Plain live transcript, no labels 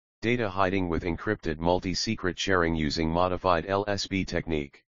Data hiding with encrypted multi-secret sharing using modified LSB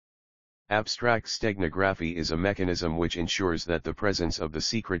technique. Abstract steganography is a mechanism which ensures that the presence of the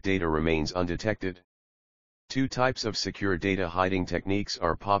secret data remains undetected. Two types of secure data hiding techniques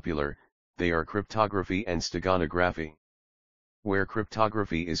are popular, they are cryptography and steganography. Where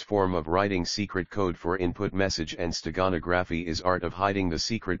cryptography is form of writing secret code for input message and steganography is art of hiding the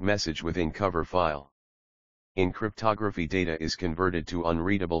secret message within cover file. In cryptography, data is converted to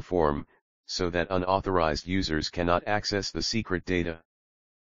unreadable form, so that unauthorized users cannot access the secret data.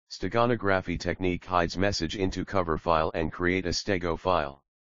 Steganography technique hides message into cover file and create a stego file.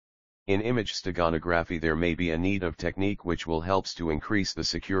 In image steganography there may be a need of technique which will helps to increase the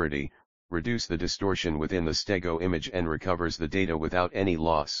security, reduce the distortion within the stego image and recovers the data without any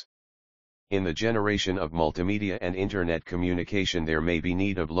loss. In the generation of multimedia and internet communication there may be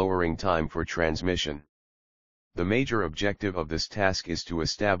need of lowering time for transmission. The major objective of this task is to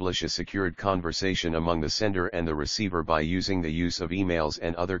establish a secured conversation among the sender and the receiver by using the use of emails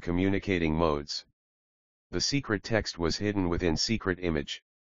and other communicating modes. The secret text was hidden within secret image.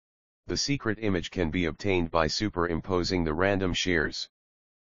 The secret image can be obtained by superimposing the random shares.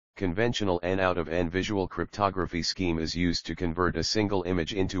 Conventional N out of N visual cryptography scheme is used to convert a single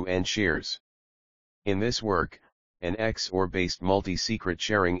image into N shares. In this work, an XOR-based multi-secret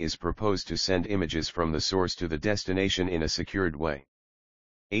sharing is proposed to send images from the source to the destination in a secured way.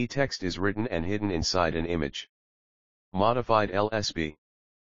 A text is written and hidden inside an image. Modified LSB,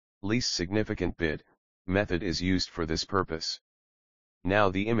 least significant bit, method is used for this purpose. Now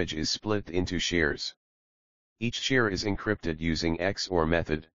the image is split into shares. Each share is encrypted using XOR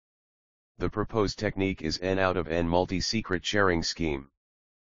method. The proposed technique is N out of N multi-secret sharing scheme.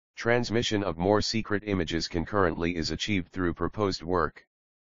 Transmission of more secret images concurrently is achieved through proposed work.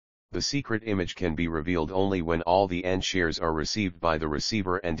 The secret image can be revealed only when all the N shares are received by the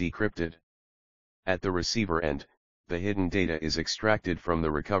receiver and decrypted. At the receiver end, the hidden data is extracted from the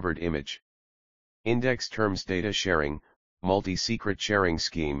recovered image. Index terms data sharing, multi-secret sharing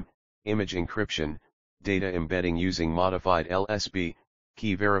scheme, image encryption, data embedding using modified LSB,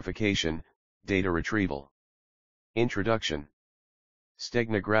 key verification, data retrieval. Introduction.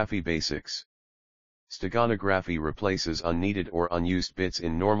 Steganography basics. Steganography replaces unneeded or unused bits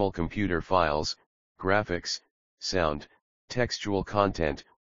in normal computer files, graphics, sound, textual content,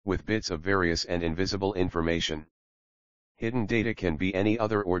 with bits of various and invisible information. Hidden data can be any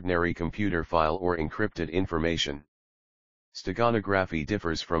other ordinary computer file or encrypted information. Steganography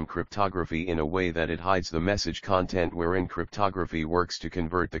differs from cryptography in a way that it hides the message content, wherein cryptography works to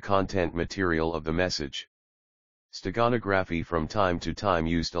convert the content material of the message. Steganography from time to time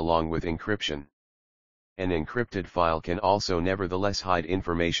used along with encryption. An encrypted file can also nevertheless hide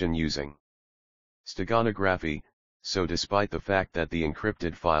information using steganography, so despite the fact that the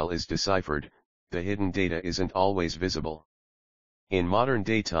encrypted file is deciphered, the hidden data isn't always visible. In modern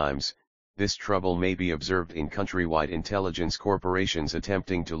day times, this trouble may be observed in countrywide intelligence corporations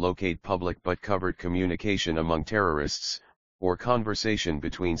attempting to locate public but covert communication among terrorists, or conversation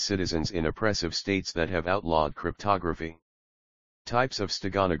between citizens in oppressive states that have outlawed cryptography. Types of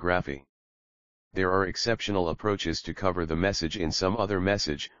steganography. There are exceptional approaches to cover the message in some other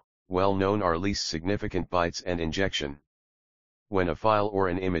message, well known are least significant bytes and injection. When a file or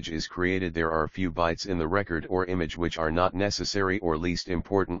an image is created, there are few bytes in the record or image which are not necessary or least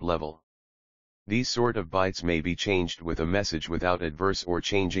important level. These sort of bytes may be changed with a message without adverse or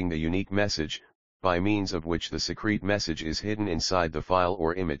changing the unique message, by means of which the secret message is hidden inside the file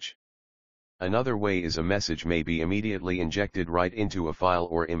or image. Another way is a message may be immediately injected right into a file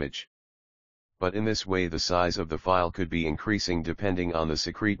or image. But in this way the size of the file could be increasing depending on the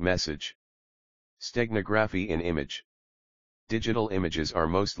secret message. Steganography in image. Digital images are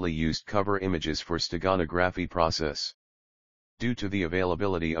mostly used cover images for steganography process. Due to the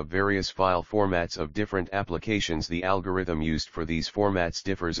availability of various file formats of different applications, the algorithm used for these formats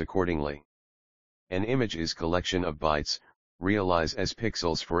differs accordingly. An image is collection of bytes, realized as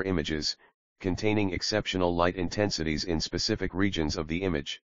pixels for images, containing exceptional light intensities in specific regions of the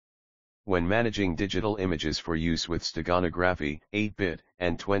image. When managing digital images for use with steganography, 8-bit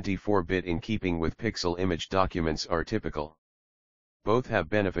and 24-bit in keeping with pixel image documents are typical. Both have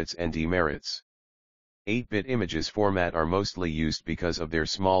benefits and demerits. 8-bit images format are mostly used because of their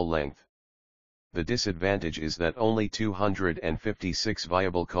small length. The disadvantage is that only 256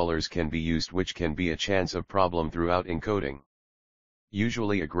 viable colors can be used, which can be a chance of problem throughout encoding.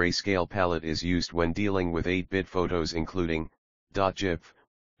 Usually a grayscale palette is used when dealing with 8-bit photos including .gif,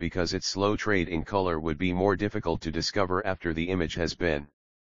 because its slow trade in color would be more difficult to discover after the image has been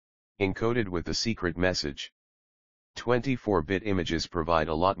encoded with the secret message. 24-bit images provide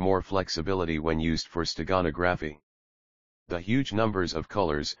a lot more flexibility when used for steganography. The huge numbers of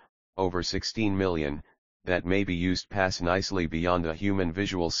colors, over 16 million, that may be used pass nicely beyond a human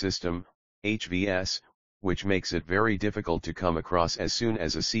visual system, HVS, which makes it very difficult to come across as soon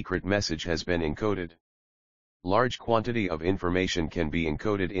as a secret message has been encoded. Large quantity of information can be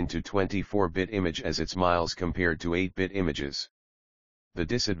encoded into 24-bit image as it's miles compared to 8-bit images. The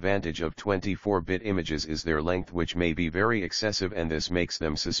disadvantage of 24-bit images is their length, which may be very excessive, and this makes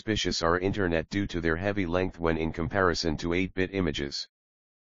them suspicious our internet due to their heavy length when in comparison to 8-bit images.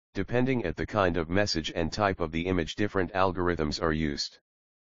 Depending at the kind of message and type of the image, different algorithms are used.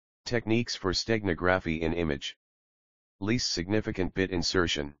 Techniques for steganography in image. Least significant bit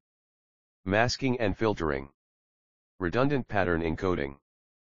insertion. Masking and filtering. Redundant pattern encoding.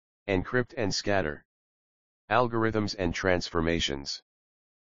 Encrypt and scatter. Algorithms and transformations.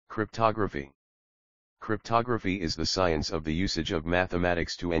 Cryptography. Cryptography is the science of the usage of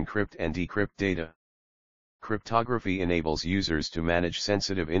mathematics to encrypt and decrypt data. Cryptography enables users to manage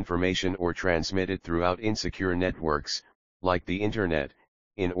sensitive information or transmit it throughout insecure networks, like the Internet,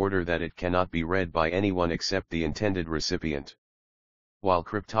 in order that it cannot be read by anyone except the intended recipient. While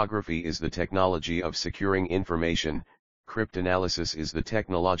cryptography is the technology of securing information, cryptanalysis is the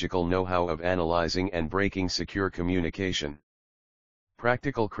technological know-how of analyzing and breaking secure communication.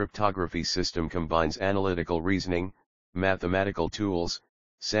 Practical cryptography system combines analytical reasoning, mathematical tools,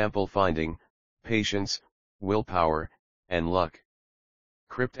 sample finding, patience, willpower, and luck.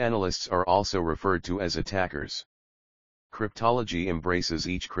 Cryptanalysts are also referred to as attackers. Cryptology embraces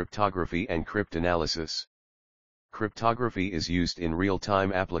each cryptography and cryptanalysis. Cryptography is used in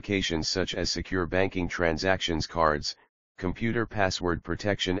real-time applications such as secure banking transactions, cards, computer password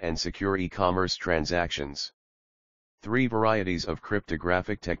protection, and secure e-commerce transactions. 3 varieties of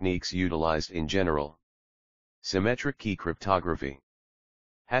cryptographic techniques utilized in general. Symmetric key cryptography.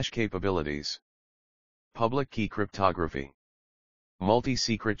 Hash capabilities. Public key cryptography.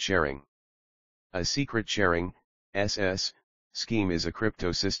 Multi-secret sharing. A secret sharing, SS, scheme is a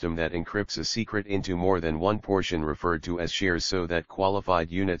crypto system that encrypts a secret into more than one portion referred to as shares so that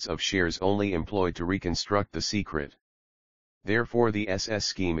qualified units of shares only employed to reconstruct the secret. Therefore, the SS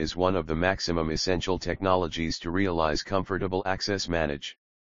scheme is one of the maximum essential technologies to realize comfortable access manage.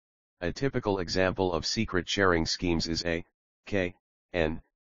 A typical example of secret sharing schemes is a K, N,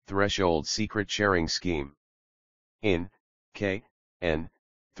 threshold secret sharing scheme. In K, N,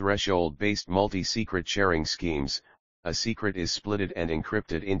 threshold-based multi-secret sharing schemes, a secret is splitted and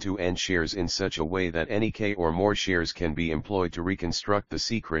encrypted into N shares in such a way that any K or more shares can be employed to reconstruct the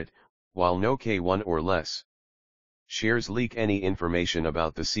secret, while no K1 or less shares leak any information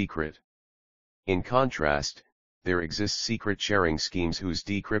about the secret. In contrast, there exist secret sharing schemes whose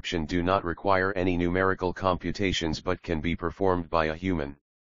decryption do not require any numerical computations but can be performed by a human.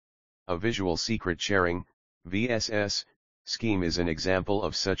 A visual secret sharing, VSS, scheme is an example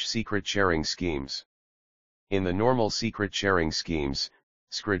of such secret sharing schemes. In the normal secret sharing schemes,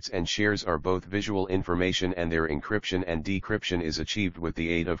 secrets and shares are both visual information and their encryption and decryption is achieved with the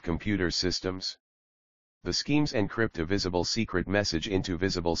aid of computer systems. The schemes encrypt a visible secret message into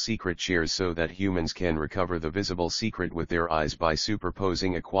visible secret shares so that humans can recover the visible secret with their eyes by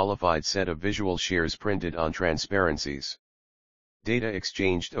superposing a qualified set of visual shares printed on transparencies. Data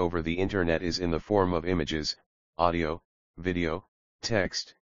exchanged over the Internet is in the form of images, audio, video,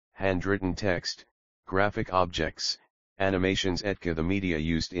 text, handwritten text, graphic objects, animations, etc. The media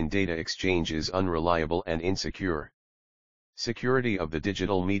used in data exchange is unreliable and insecure. Security of the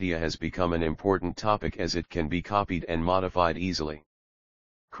digital media has become an important topic as it can be copied and modified easily.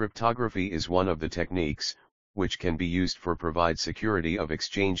 Cryptography is one of the techniques, which can be used for provide security of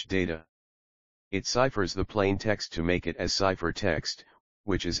exchanged data. It ciphers the plain text to make it as ciphertext,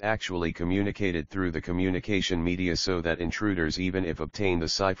 which is actually communicated through the communication media so that intruders, even if obtain the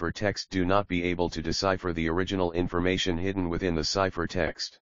ciphertext, do not be able to decipher the original information hidden within the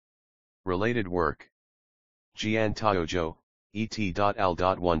ciphertext. Related work. Gian Taojo,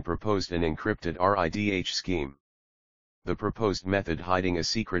 et.al.1 proposed an encrypted RIDH scheme. The proposed method hiding a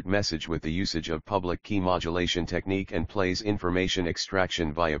secret message with the usage of public key modulation technique and plays information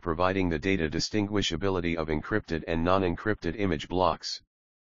extraction via providing the data distinguishability of encrypted and non-encrypted image blocks.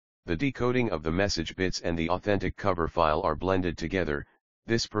 The decoding of the message bits and the authentic cover file are blended together.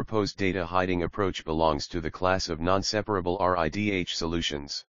 This proposed data hiding approach belongs to the class of non-separable RIDH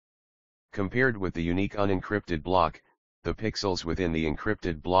solutions. Compared with the unique unencrypted block, the pixels within the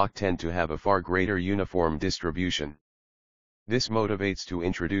encrypted block tend to have a far greater uniform distribution. This motivates to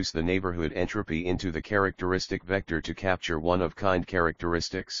introduce the neighborhood entropy into the characteristic vector to capture one-of-kind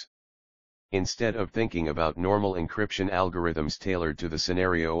characteristics. Instead of thinking about normal encryption algorithms tailored to the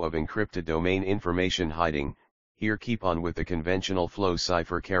scenario of encrypted domain information hiding, here keep on with the conventional flow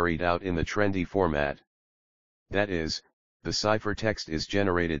cipher carried out in the trendy format. That is, the ciphertext is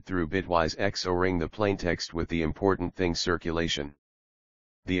generated through bitwise XORing the plaintext with the important thing circulation.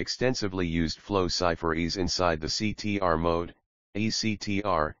 The extensively used flow cipher is inside the CTR mode,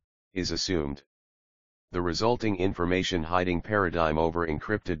 ECTR, is assumed. The resulting information hiding paradigm over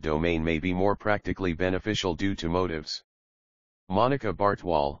encrypted domain may be more practically beneficial due to motives. Monica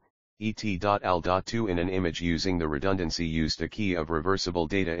Bartwal, et.al.2 in an image using the redundancy used a key of reversible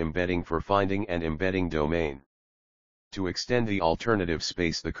data embedding for finding and embedding domain. To extend the alternative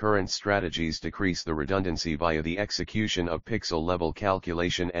space, the current strategies decrease the redundancy via the execution of pixel-level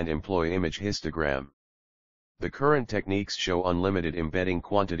calculation and employ image histogram. The current techniques show unlimited embedding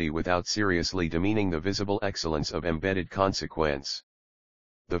quantity without seriously demeaning the visible excellence of embedded consequence.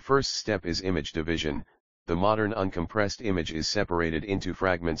 The first step is image division. The modern uncompressed image is separated into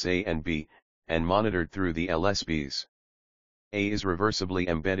fragments A and B, and monitored through the LSBs. A is reversibly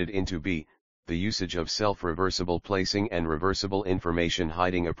embedded into B, the usage of self-reversible placing and reversible information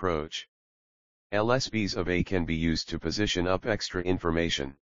hiding approach. LSBs of A can be used to position up extra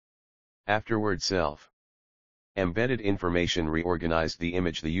information. Afterward embedded information reorganized the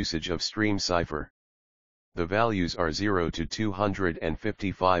image, the usage of stream cipher. The values are 0 to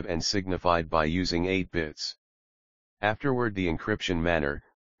 255 and signified by using 8 bits. Afterward the encryption manner,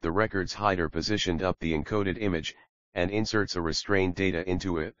 the records hider positioned up the encoded image, and inserts a restrained data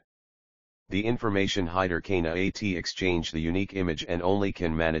into it. The information hider can exchange the unique image and only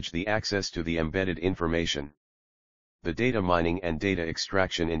can manage the access to the embedded information. The data mining and data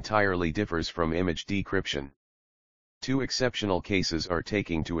extraction entirely differs from image decryption. Two exceptional cases are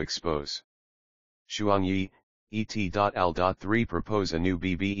taking to expose. Shuangyi, et.al.3 propose a new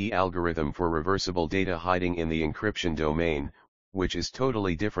BBE algorithm for reversible data hiding in the encryption domain, which is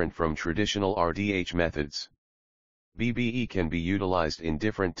totally different from traditional RDH methods. BBE can be utilized in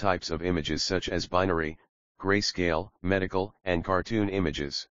different types of images such as binary, grayscale, medical, and cartoon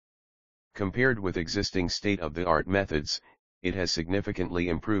images. Compared with existing state-of-the-art methods, it has significantly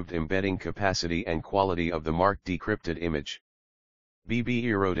improved embedding capacity and quality of the marked decrypted image.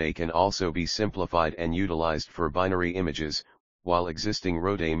 BBE Rode can also be simplified and utilized for binary images, while existing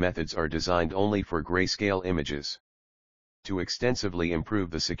Rode methods are designed only for grayscale images. To extensively improve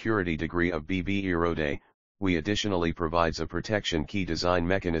the security degree of BBE Rode, we additionally provides a protection key design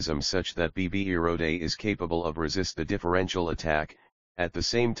mechanism such that BBE Rode is capable of resist the differential attack, at the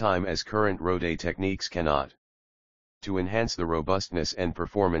same time as current Rode techniques cannot. To enhance the robustness and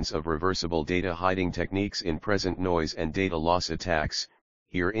performance of reversible data hiding techniques in present noise and data loss attacks,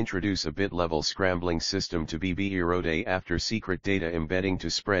 here introduce a bit-level scrambling system to BBE Rode after secret data embedding to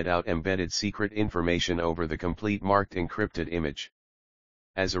spread out embedded secret information over the complete marked encrypted image.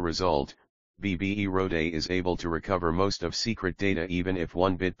 As a result, BBE Rode is able to recover most of secret data even if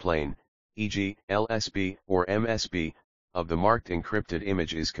one bit plane, e.g., LSB or MSB, of the marked encrypted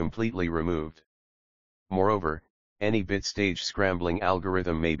image is completely removed. Moreover, any bit stage scrambling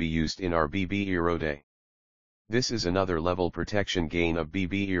algorithm may be used in our BBE Rode. This is another level protection gain of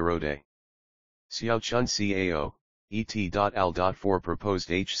BBE Rode. Xiaochun CAO, et.al.4 proposed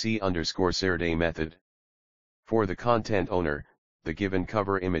HC_Serde method. For the content owner, the given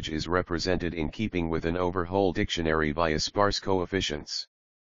cover image is represented in keeping with an overwhole dictionary via sparse coefficients.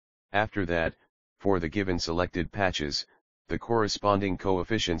 After that, for the given selected patches, the corresponding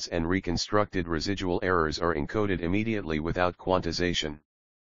coefficients and reconstructed residual errors are encoded immediately without quantization.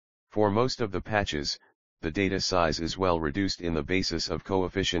 For most of the patches, the data size is well reduced in the basis of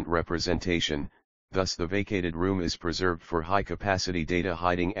coefficient representation, thus the vacated room is preserved for high-capacity data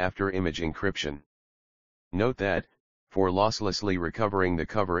hiding after image encryption. Note that, for losslessly recovering the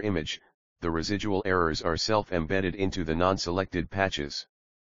cover image, the residual errors are self-embedded into the non-selected patches.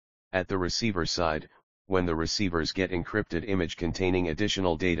 At the receiver side, when the receivers get encrypted image containing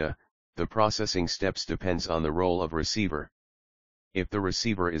additional data, the processing steps depends on the role of receiver. If the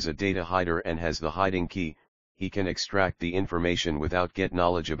receiver is a data hider and has the hiding key, he can extract the information without get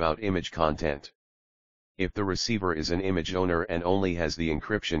knowledge about image content. If the receiver is an image owner and only has the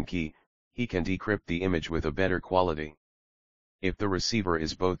encryption key, he can decrypt the image with a better quality. If the receiver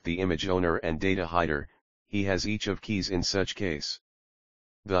is both the image owner and data hider, he has each of keys in such case.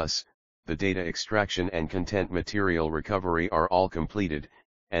 Thus, the data extraction and content material recovery are all completed,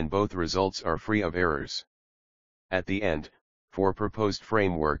 and both results are free of errors. At the end, for proposed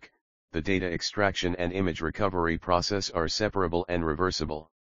framework, the data extraction and image recovery process are separable and reversible.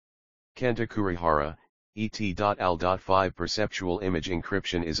 Kenta Kurihara, ET.L.5 Perceptual image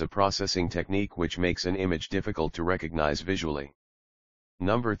encryption is a processing technique which makes an image difficult to recognize visually.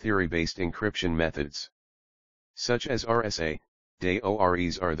 Number theory-based encryption methods, such as RSA,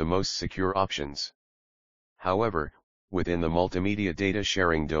 DOREs are the most secure options. However, within the multimedia data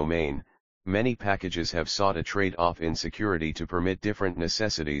sharing domain, many packages have sought a trade-off in security to permit different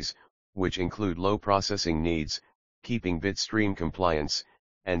necessities, which include low processing needs, keeping bit stream compliance,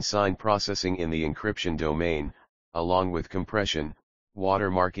 and sign processing in the encryption domain, along with compression,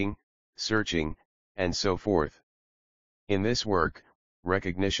 watermarking, searching, and so forth. In this work,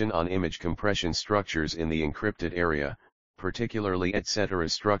 recognition on image compression structures in the encrypted area, particularly etc.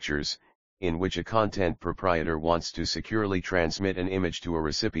 structures, in which a content proprietor wants to securely transmit an image to a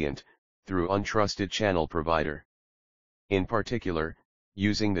recipient, through untrusted channel provider. In particular,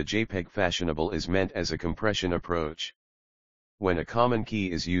 using the JPEG fashionable is meant as a compression approach. When a common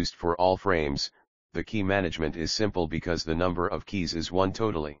key is used for all frames, the key management is simple because the number of keys is one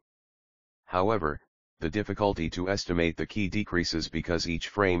totally. However, the difficulty to estimate the key decreases because each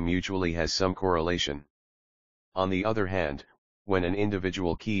frame mutually has some correlation. On the other hand, when an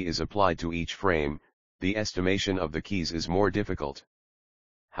individual key is applied to each frame, the estimation of the keys is more difficult.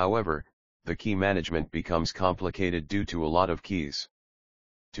 However, the key management becomes complicated due to a lot of keys.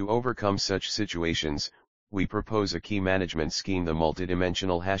 To overcome such situations, we propose a key management scheme, the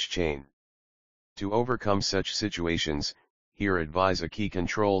multidimensional hash chain. To overcome such situations, here advise a key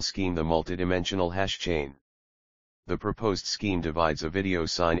control scheme, the multidimensional hash chain. The proposed scheme divides a video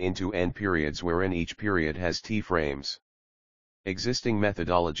sign into n periods wherein each period has t frames. Existing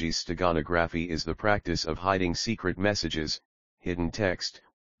methodologies. Steganography is the practice of hiding secret messages, hidden text,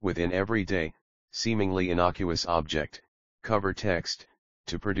 within everyday, seemingly innocuous object, cover text,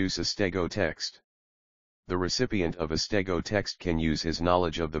 to produce a stego text. The recipient of a stego text can use his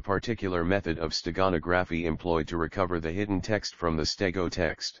knowledge of the particular method of steganography employed to recover the hidden text from the stego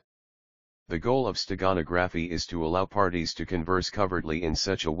text. The goal of steganography is to allow parties to converse covertly in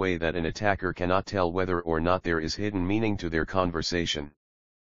such a way that an attacker cannot tell whether or not there is hidden meaning to their conversation.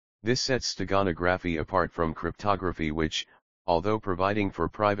 This sets steganography apart from cryptography, which, although providing for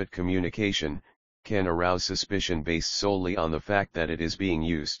private communication, can arouse suspicion based solely on the fact that it is being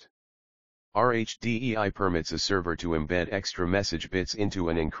used. RHDEI permits a server to embed extra message bits into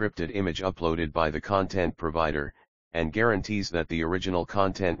an encrypted image uploaded by the content provider, and guarantees that the original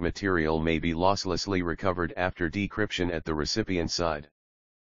content material may be losslessly recovered after decryption at the recipient side.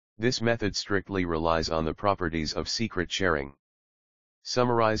 This method strictly relies on the properties of secret sharing.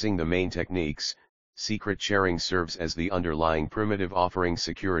 Summarizing the main techniques, secret sharing serves as the underlying primitive, offering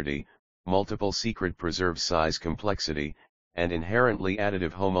security, multiple secret preserves size complexity, and inherently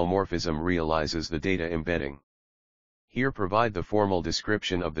additive homomorphism realizes the data embedding. Here provide the formal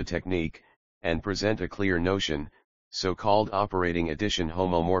description of the technique, and present a clear notion, so-called operating addition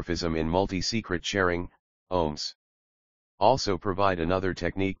homomorphism in multi-secret sharing, ohms. Also provide another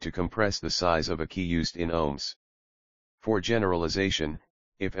technique to compress the size of a key used in ohms. For generalization,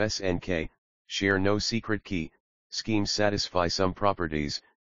 if S and K share no secret key, schemes satisfy some properties,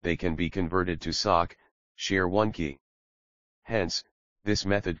 they can be converted to SOC, share one key. Hence, this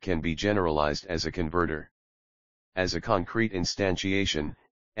method can be generalized as a converter. As a concrete instantiation,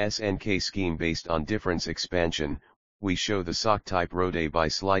 SNK scheme based on difference expansion, we show the SOC type RODE by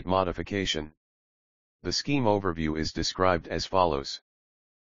slight modification. The scheme overview is described as follows.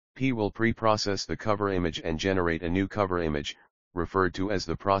 P will pre-process the cover image and generate a new cover image, referred to as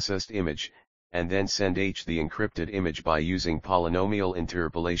the processed image, and then send H the encrypted image by using polynomial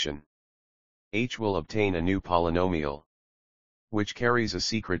interpolation. H will obtain a new polynomial, which carries a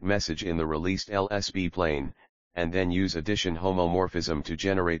secret message in the released LSB plane, and then use addition homomorphism to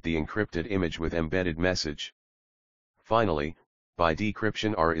generate the encrypted image with embedded message. Finally, by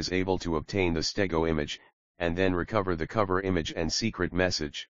decryption R is able to obtain the stego image, and then recover the cover image and secret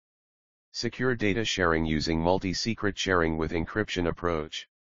message. Secure data sharing using multi-secret sharing with encryption approach.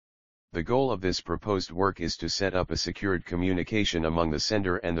 The goal of this proposed work is to set up a secured communication among the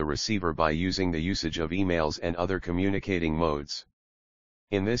sender and the receiver by using the usage of emails and other communicating modes.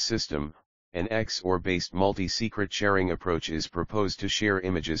 In this system, an XOR-based multi-secret sharing approach is proposed to share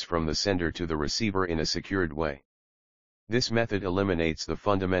images from the sender to the receiver in a secured way. This method eliminates the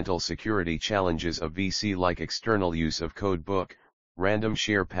fundamental security challenges of VC, like external use of code book, random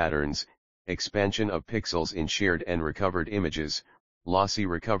share patterns, expansion of pixels in shared and recovered images, lossy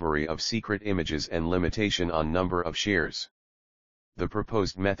recovery of secret images, and limitation on number of shares. The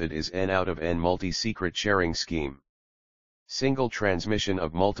proposed method is N out of N multi-secret sharing scheme. Single transmission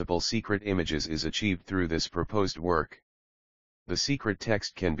of multiple secret images is achieved through this proposed work. The secret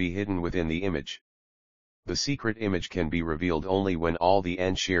text can be hidden within the image. The secret image can be revealed only when all the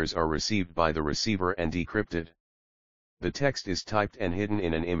N shares are received by the receiver and decrypted. The text is typed and hidden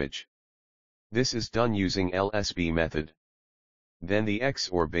in an image. This is done using LSB method. Then the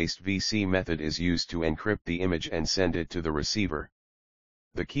XOR based VC method is used to encrypt the image and send it to the receiver.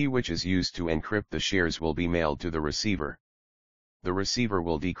 The key which is used to encrypt the shares will be mailed to the receiver. The receiver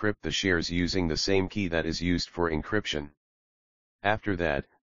will decrypt the shares using the same key that is used for encryption. After that,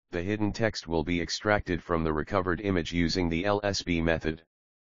 the hidden text will be extracted from the recovered image using the LSB method.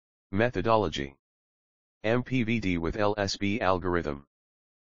 Methodology: MPVD with LSB algorithm.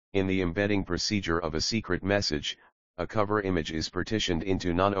 In the embedding procedure of a secret message, a cover image is partitioned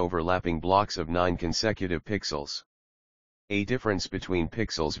into non-overlapping blocks of 9 consecutive pixels. A difference between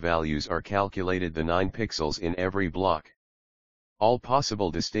pixels values are calculated, the 9 pixels in every block. All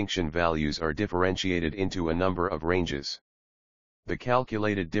possible distinction values are differentiated into a number of ranges. The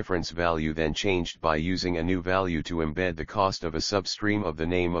calculated difference value then changed by using a new value to embed the cost of a substream of the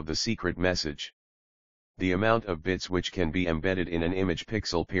name of the secret message. The amount of bits which can be embedded in an image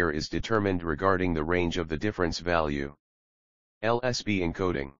pixel pair is determined regarding the range of the difference value. LSB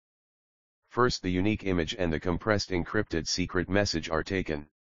encoding. First, the unique image and the compressed encrypted secret message are taken.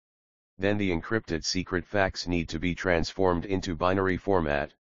 Then the encrypted secret facts need to be transformed into binary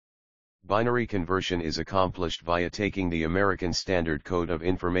format. Binary conversion is accomplished via taking the American Standard Code of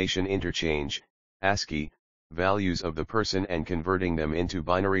Information Interchange, ASCII, values of the person and converting them into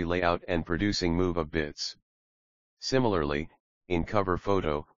binary layout and producing move of bits. Similarly, in cover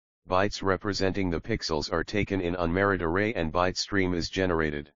photo, bytes representing the pixels are taken in unmarried array and byte stream is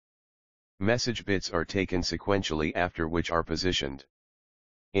generated. Message bits are taken sequentially, after which are positioned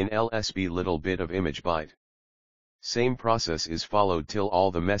in LSB little bit of image byte. Same process is followed till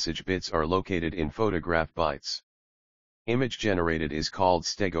all the message bits are located in photograph bytes. Image generated is called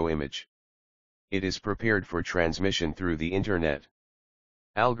stego image. It is prepared for transmission through the internet.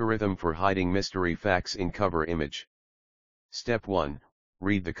 Algorithm for hiding mystery facts in cover image. Step 1.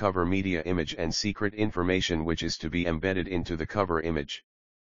 Read the cover media image and secret information which is to be embedded into the cover image.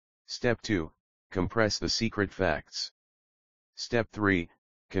 Step 2. Compress the secret facts. Step 3.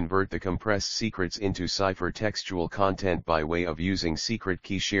 Convert the compressed secrets into cipher textual content by way of using secret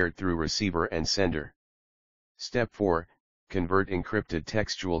key shared through receiver and sender. Step 4. Convert encrypted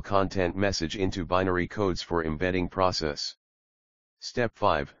textual content message into binary codes for embedding process. Step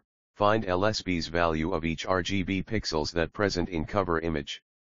 5. Find LSB's value of each RGB pixels that present in cover image.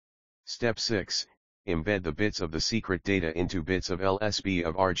 Step 6. Embed the bits of the secret data into bits of LSB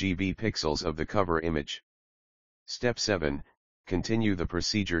of RGB pixels of the cover image. Step 7. Continue the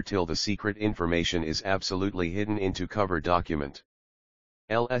procedure till the secret information is absolutely hidden into cover document.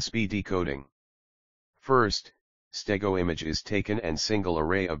 LSB decoding. First, stego image is taken and single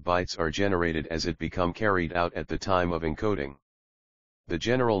array of bytes are generated as it become carried out at the time of encoding. The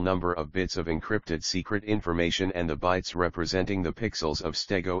general number of bits of encrypted secret information and the bytes representing the pixels of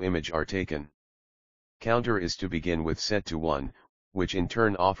stego image are taken. Counter is to begin with set to 1, which in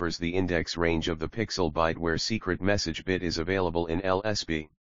turn offers the index range of the pixel byte where secret message bit is available in LSB.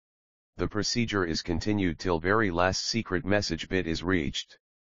 The procedure is continued till very last secret message bit is reached.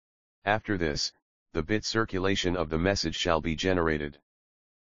 After this, the bit circulation of the message shall be generated.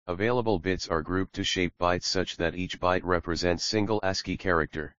 Available bits are grouped to shape bytes such that each byte represents single ASCII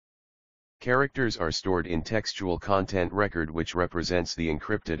character. Characters are stored in textual content record which represents the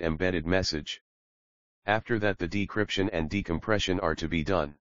encrypted embedded message. After that the decryption and decompression are to be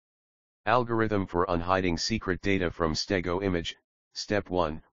done. Algorithm for unhiding secret data from stego image. Step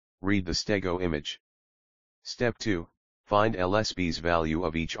 1. Read the stego image. Step 2. Find LSB's value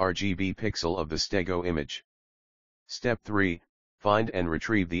of each RGB pixel of the stego image. Step 3. Find and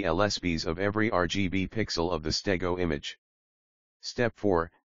retrieve the LSBs of every RGB pixel of the stego image. Step 4.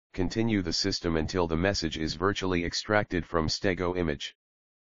 Continue the system until the message is virtually extracted from stego image.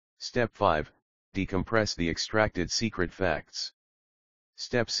 Step 5. Decompress the extracted secret facts.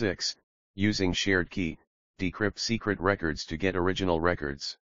 Step 6. Using shared key, decrypt secret records to get original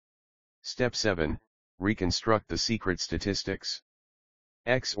records. Step 7. Reconstruct the secret statistics.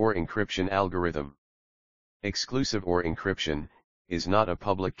 XOR encryption algorithm. Exclusive OR encryption is not a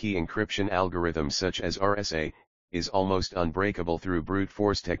public key encryption algorithm such as RSA, is almost unbreakable through brute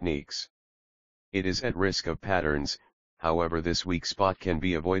force techniques. It is at risk of patterns. However, this weak spot can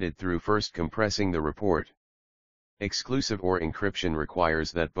be avoided through first compressing the report. Exclusive OR encryption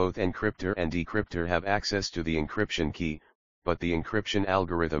requires that both encryptor and decryptor have access to the encryption key, but the encryption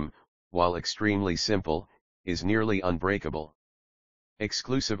algorithm, while extremely simple, is nearly unbreakable.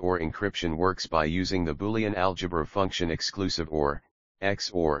 Exclusive OR encryption works by using the Boolean algebra function exclusive OR,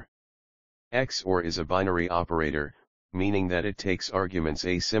 XOR. XOR is a binary operator, meaning that it takes arguments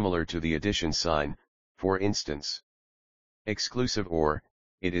A similar to the addition sign. For instance, exclusive OR,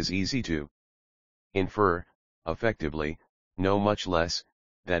 it is easy to infer, effectively, no much less,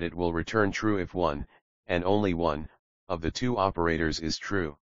 that it will return true if one, and only one, of the two operators is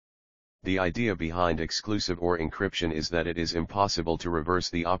true. The idea behind exclusive OR encryption is that it is impossible to reverse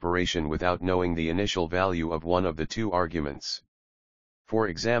the operation without knowing the initial value of one of the two arguments. For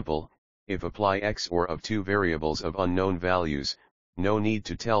example, if apply XOR of two variables of unknown values, no need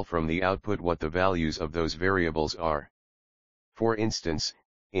to tell from the output what the values of those variables are. For instance,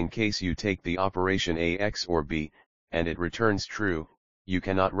 in case you take the operation A XOR B, and it returns true, you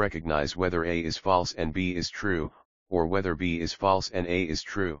cannot recognize whether A is false and B is true, or whether B is false and A is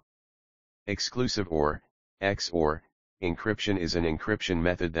true. Exclusive OR, XOR, encryption is an encryption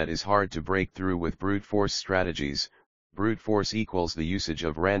method that is hard to break through with brute force strategies. Brute force equals the usage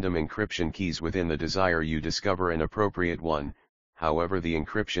of random encryption keys within the desire you discover an appropriate one. However, the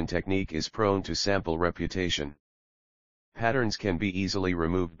encryption technique is prone to sample reputation. Patterns can be easily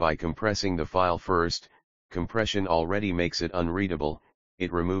removed by compressing the file first. Compression already makes it unreadable,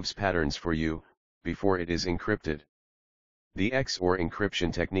 it removes patterns for you, before it is encrypted. The XOR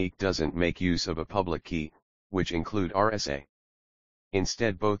encryption technique doesn't make use of a public key, which include RSA.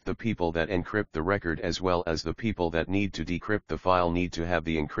 Instead, both the people that encrypt the record as well as the people that need to decrypt the file need to have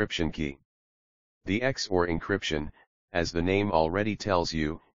the encryption key. The XOR encryption, as the name already tells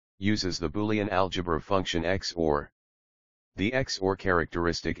you, uses the Boolean algebra function XOR. The XOR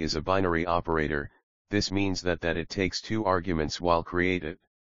characteristic is a binary operator. This means that it takes two arguments while created.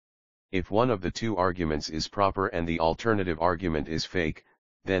 If one of the two arguments is proper and the alternative argument is fake,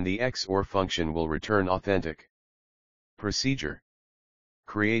 then the XOR function will return authentic. Procedure: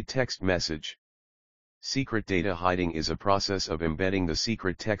 create text message. Secret data hiding is a process of embedding the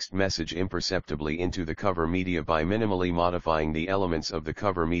secret text message imperceptibly into the cover media by minimally modifying the elements of the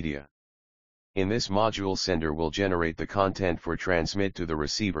cover media. In this module, sender will generate the content for transmit to the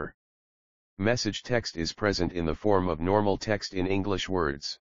receiver. Message text is present in the form of normal text in English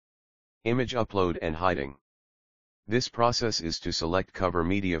words. Image upload and hiding. This process is to select cover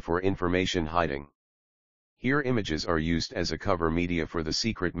media for information hiding. Here images are used as a cover media for the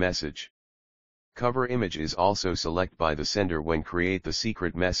secret message. Cover image is also selected by the sender when create the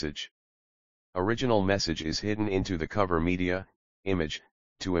secret message. Original message is hidden into the cover media, image,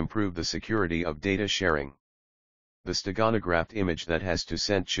 to improve the security of data sharing. The steganographed image that has to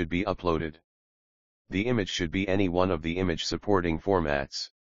send should be uploaded. The image should be any one of the image supporting formats.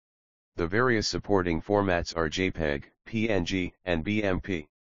 The various supporting formats are JPEG, PNG, and BMP.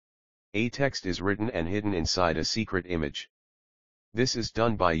 A text is written and hidden inside a secret image. This is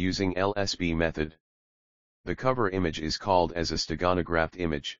done by using LSB method. The cover image is called as a steganographed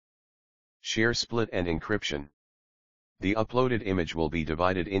image. Share split and encryption. The uploaded image will be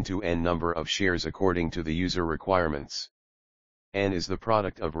divided into n number of shares according to the user requirements. N is the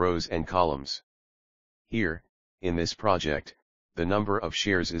product of rows and columns. Here, in this project, the number of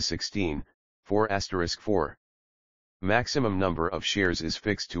shares is 16, 4*4. Maximum number of shares is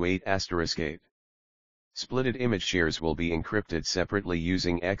fixed to 8*8. Splitted image shares will be encrypted separately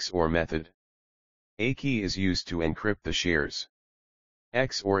using XOR method. A key is used to encrypt the shares.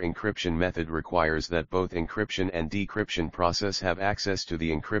 XOR encryption method requires that both encryption and decryption process have access to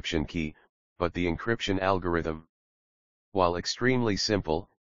the encryption key, but the encryption algorithm, while extremely simple,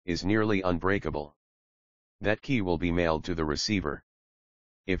 is nearly unbreakable. That key will be mailed to the receiver.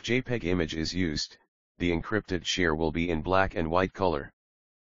 If JPEG image is used, the encrypted share will be in black and white color.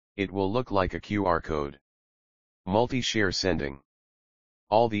 It will look like a QR code. Multi-share sending.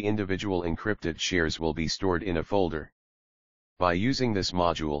 All the individual encrypted shares will be stored in a folder. By using this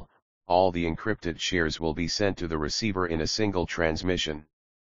module, all the encrypted shares will be sent to the receiver in a single transmission.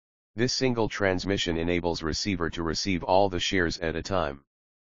 This single transmission enables receiver to receive all the shares at a time.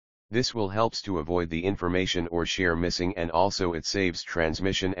 This will helps to avoid the information or share missing, and also it saves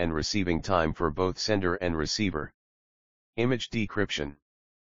transmission and receiving time for both sender and receiver. Image decryption.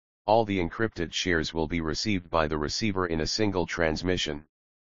 All the encrypted shares will be received by the receiver in a single transmission.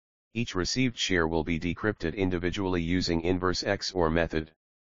 Each received share will be decrypted individually using inverse XOR method.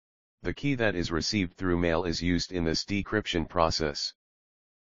 The key that is received through mail is used in this decryption process.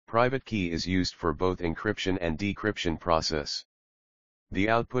 Private key is used for both encryption and decryption process. The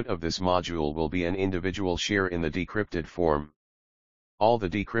output of this module will be an individual share in the decrypted form. All the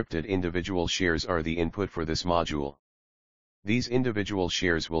decrypted individual shares are the input for this module. These individual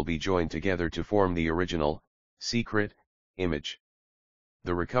shares will be joined together to form the original, secret, image.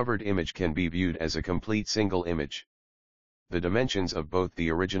 The recovered image can be viewed as a complete single image. the dimensions of both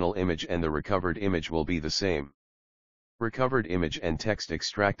the original image and the recovered image will be the same. Recovered image and text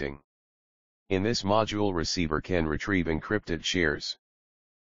extracting. In this module, receiver can retrieve encrypted shares.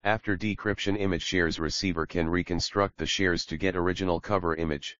 After decryption, image shares, receiver can reconstruct the shares to get original cover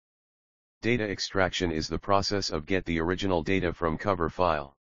image. Data extraction is the process of get the original data from cover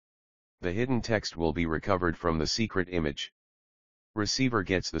file. The hidden text will be recovered from the secret image. Receiver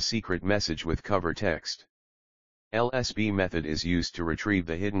gets the secret message with cover text. LSB method is used to retrieve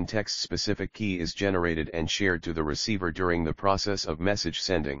the hidden text. Specific key is generated and shared to the receiver during the process of message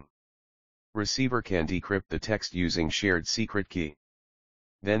sending. Receiver can decrypt the text using shared secret key.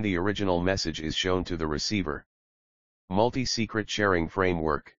 Then the original message is shown to the receiver. Multi-secret sharing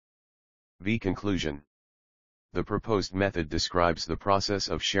framework. Conclusion. The proposed method describes the process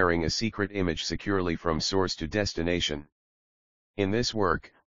of sharing a secret image securely from source to destination. In this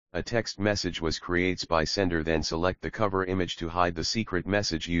work, a text message was created by sender, then select the cover image to hide the secret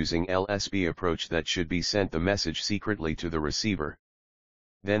message using LSB approach that should be sent the message secretly to the receiver.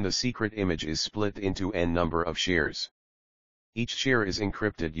 Then the secret image is split into n number of shares. Each share is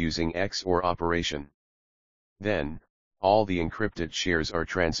encrypted using XOR operation. Then, all the encrypted shares are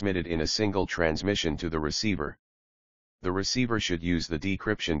transmitted in a single transmission to the receiver. The receiver should use the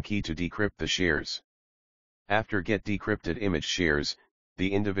decryption key to decrypt the shares. After get decrypted image shares,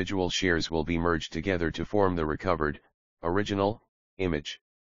 the individual shares will be merged together to form the recovered, original, image.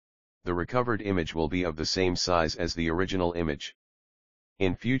 The recovered image will be of the same size as the original image.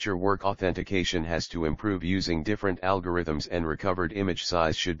 In future work, authentication has to improve using different algorithms, and recovered image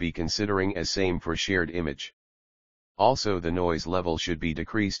size should be considering as same for shared image. Also, the noise level should be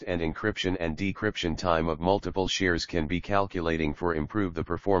decreased and encryption and decryption time of multiple shares can be calculating for improve the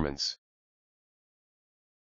performance.